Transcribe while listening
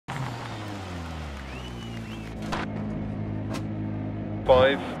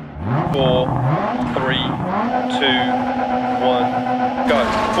5, 4, 3, 2, 1, go.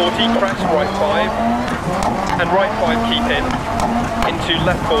 40, crest, right 5, and right 5, keep in, into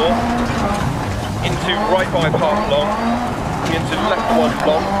left 4, into right 5, half long, into left 1,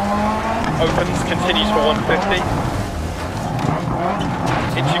 long, opens, continues for 150,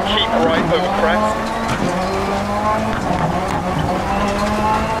 into keep right over crest,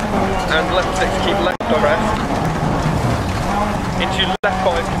 and left 6, keep left over crest, into left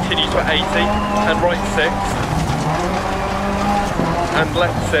 5, continues for 80, and right 6, and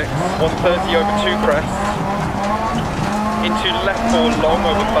left 6, 130 over 2 crests, into left 4, long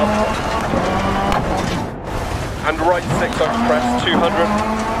over bump, and right 6 over crest, 200,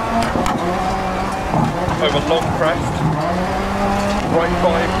 over long crest, right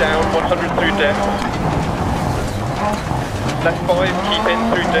 5 down, 100 through dip, left 5, keep in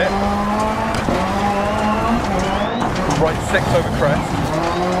through dip, right 6 over crest,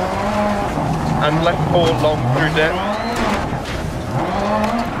 and left 4 long through dip,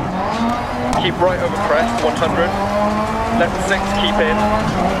 keep right over crest, 100, left 6 keep in,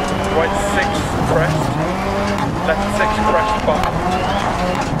 right 6 crest, left 6 crest bump,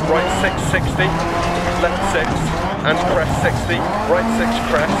 right 6 60, left 6 and crest 60, right 6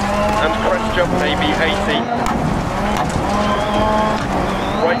 crest and crest jump maybe 80,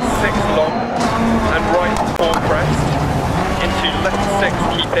 right 6 long and right 4 crest, into left 6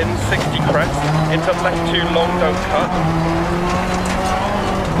 keep in 60 crest, into left 2 long don't cut,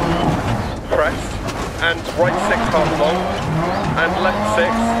 crest and right 6 half long and left 6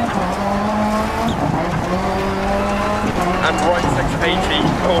 and right 6 80,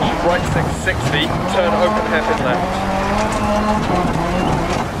 caution right 6 60, turn open hairpin left.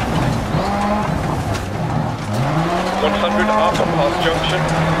 100 up and past junction.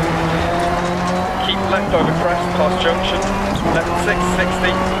 Keep left over crest past junction. Left 6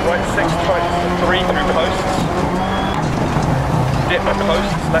 60, right 6 tight 3 through posts. Dip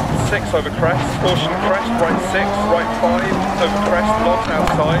posts, left 6 over crest, caution crest, right 6, right 5 over crest, logs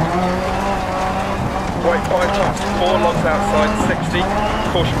outside. Right 5 times 4, logs outside, 60.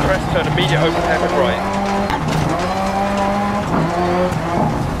 Caution crest, turn immediate open hairpin right.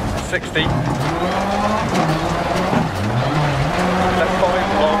 60. Left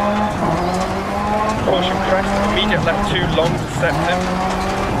 5 long. Caution crest, immediate left 2 long, deceptive.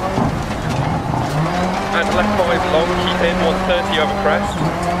 And left 5 long, keep in, 130 over crest.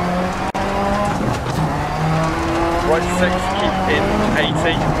 Right 6, keep in,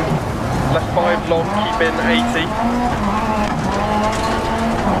 80. Left 5 long, keep in 80.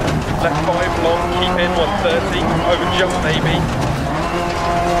 Left 5 long, keep in 130. Over jump maybe.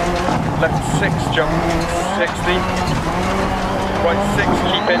 Left 6 jump 60. Right 6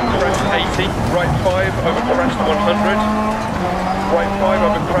 keep in crest 80. Right 5 over crest 100. Right 5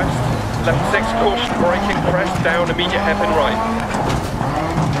 over crest. Left 6 caution braking crest down immediate hairpin right.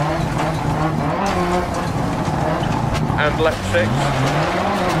 And left 6.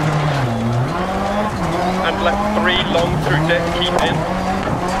 And left 3 long through dip, keep in.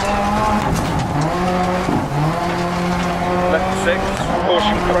 Left 6,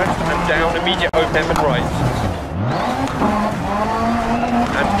 caution crest and down, immediate open and right.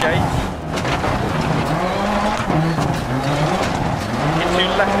 And gate. Into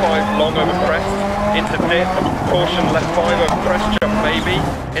left 5 long over crest, into dip, caution left 5 over crest, jump maybe.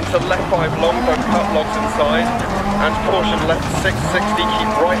 Into left 5 long, don't cut, logs inside. And caution left 660, keep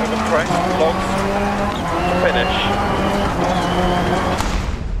right over crest, logs. Finish.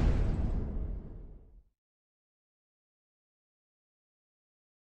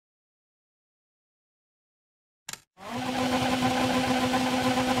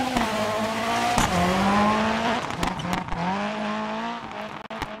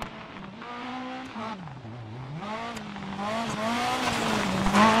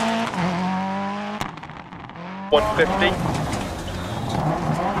 $150.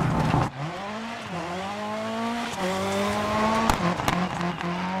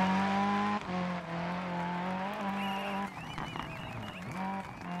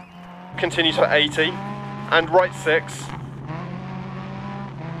 Continues for 80, and right 6,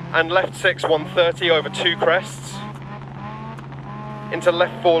 and left 6 130 over 2 crests, into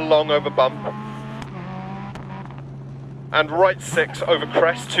left 4 long over bump, and right 6 over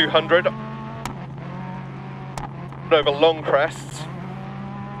crest 200, over long crests,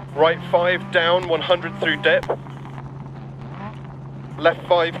 right 5 down 100 through dip, left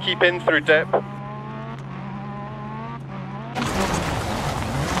 5 keep in through dip,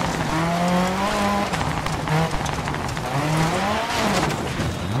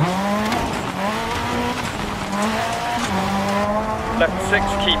 left 6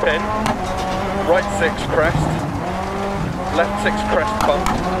 keep in, right 6 crest, left 6 crest bump,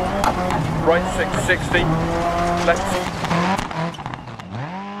 right 6 60, left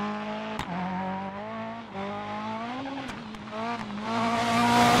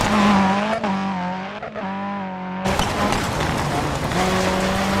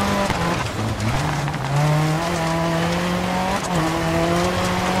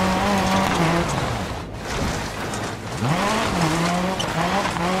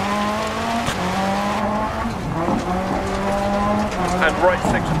and right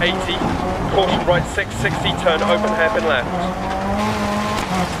 680, caution right 660, turn open hairpin left.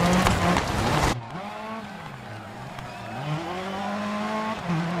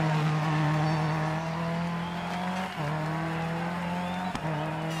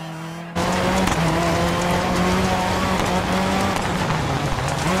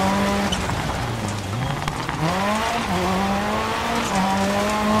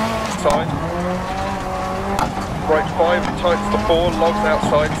 Side. Right 5, tightens the 4, logs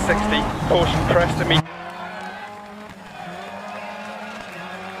outside 60, caution crest immediately.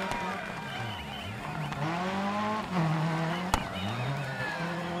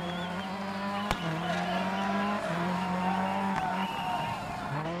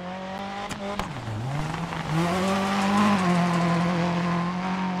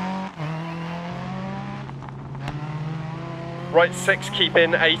 Right 6, keep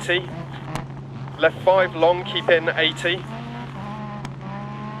in 80. Left 5, long, keep in 80.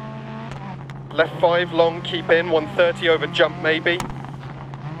 Left 5, long, keep in 130 over jump maybe.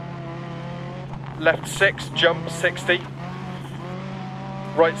 Left 6, jump 60.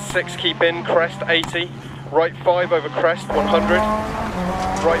 Right 6, keep in, crest 80. Right 5 over crest 100.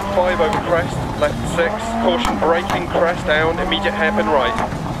 Right 5 over crest, left 6. Caution braking, crest down, immediate hairpin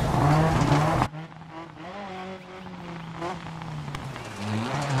right.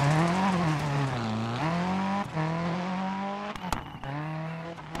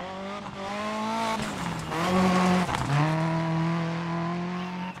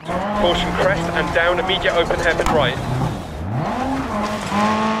 Caution crest and down, immediate open hairpin right.